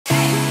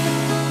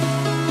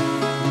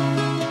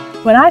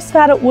When I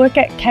started work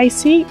at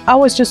Casey, I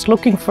was just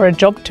looking for a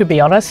job, to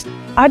be honest.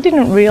 I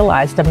didn't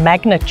realise the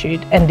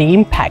magnitude and the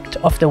impact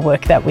of the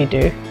work that we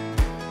do.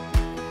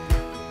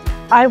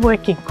 I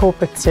work in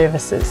corporate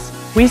services.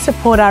 We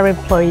support our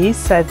employees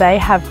so they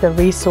have the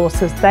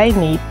resources they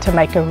need to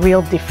make a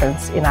real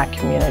difference in our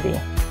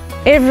community.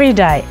 Every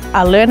day,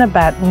 I learn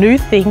about new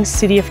things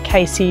City of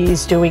Casey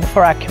is doing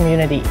for our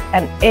community,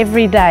 and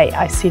every day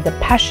I see the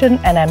passion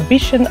and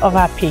ambition of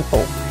our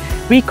people.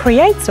 We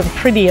create some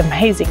pretty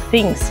amazing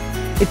things.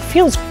 It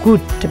feels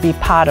good to be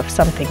part of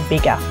something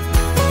bigger.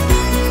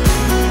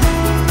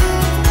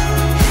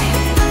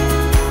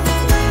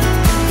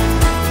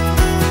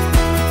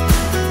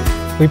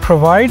 We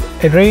provide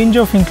a range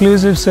of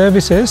inclusive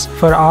services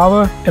for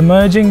our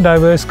emerging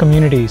diverse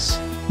communities,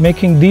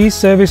 making these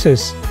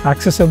services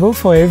accessible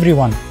for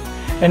everyone.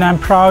 And I'm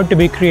proud to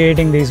be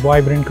creating these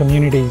vibrant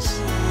communities.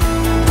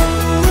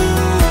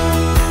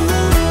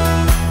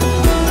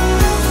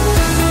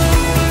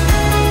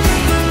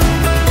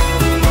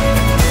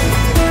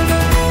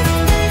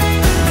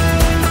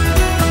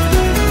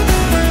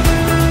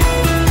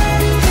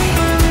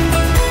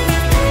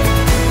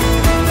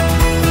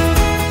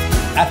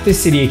 At the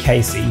City of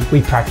Casey,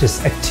 we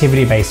practice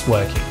activity-based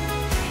working,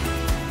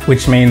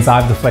 which means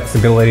I have the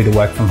flexibility to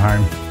work from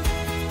home.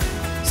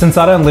 Since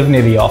I don't live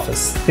near the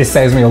office, this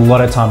saves me a lot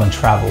of time on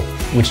travel,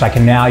 which I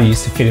can now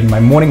use to fit in my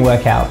morning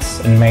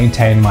workouts and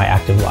maintain my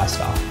active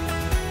lifestyle.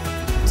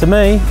 To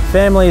me,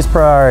 family is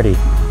priority.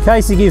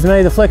 Casey gives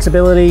me the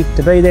flexibility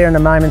to be there in the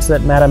moments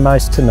that matter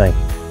most to me.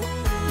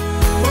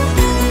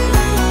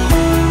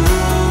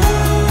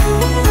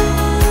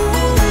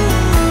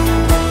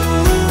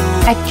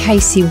 At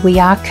Casey, we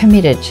are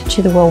committed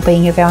to the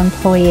well-being of our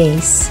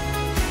employees.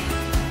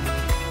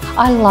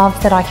 I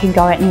love that I can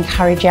go out and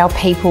encourage our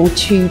people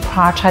to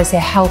prioritise their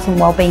health and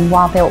well-being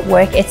while they're at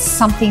work. It's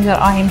something that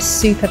I am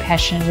super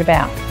passionate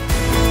about.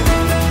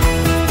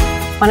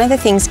 One of the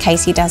things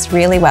Casey does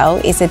really well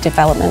is the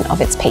development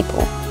of its people.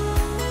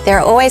 There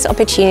are always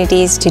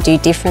opportunities to do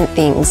different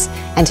things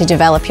and to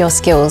develop your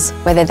skills,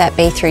 whether that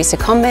be through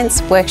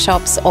secondments,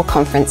 workshops or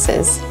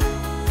conferences.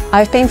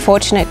 I've been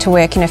fortunate to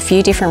work in a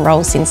few different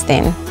roles since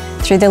then.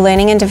 Through the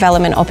learning and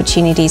development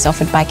opportunities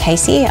offered by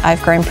Casey,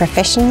 I've grown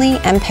professionally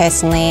and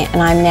personally,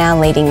 and I'm now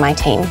leading my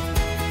team.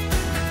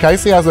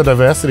 Casey has a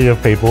diversity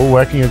of people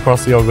working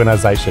across the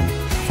organisation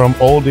from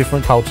all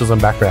different cultures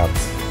and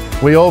backgrounds.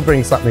 We all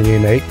bring something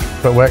unique,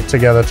 but work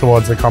together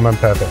towards a common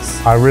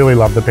purpose. I really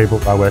love the people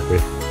I work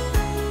with.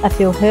 I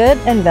feel heard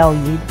and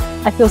valued.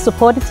 I feel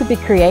supported to be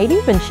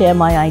creative and share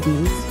my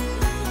ideas.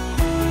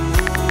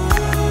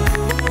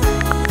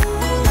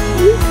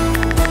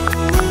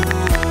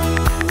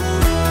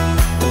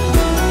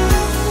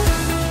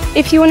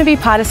 If you want to be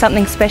part of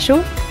something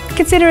special,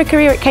 consider a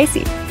career at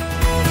Casey.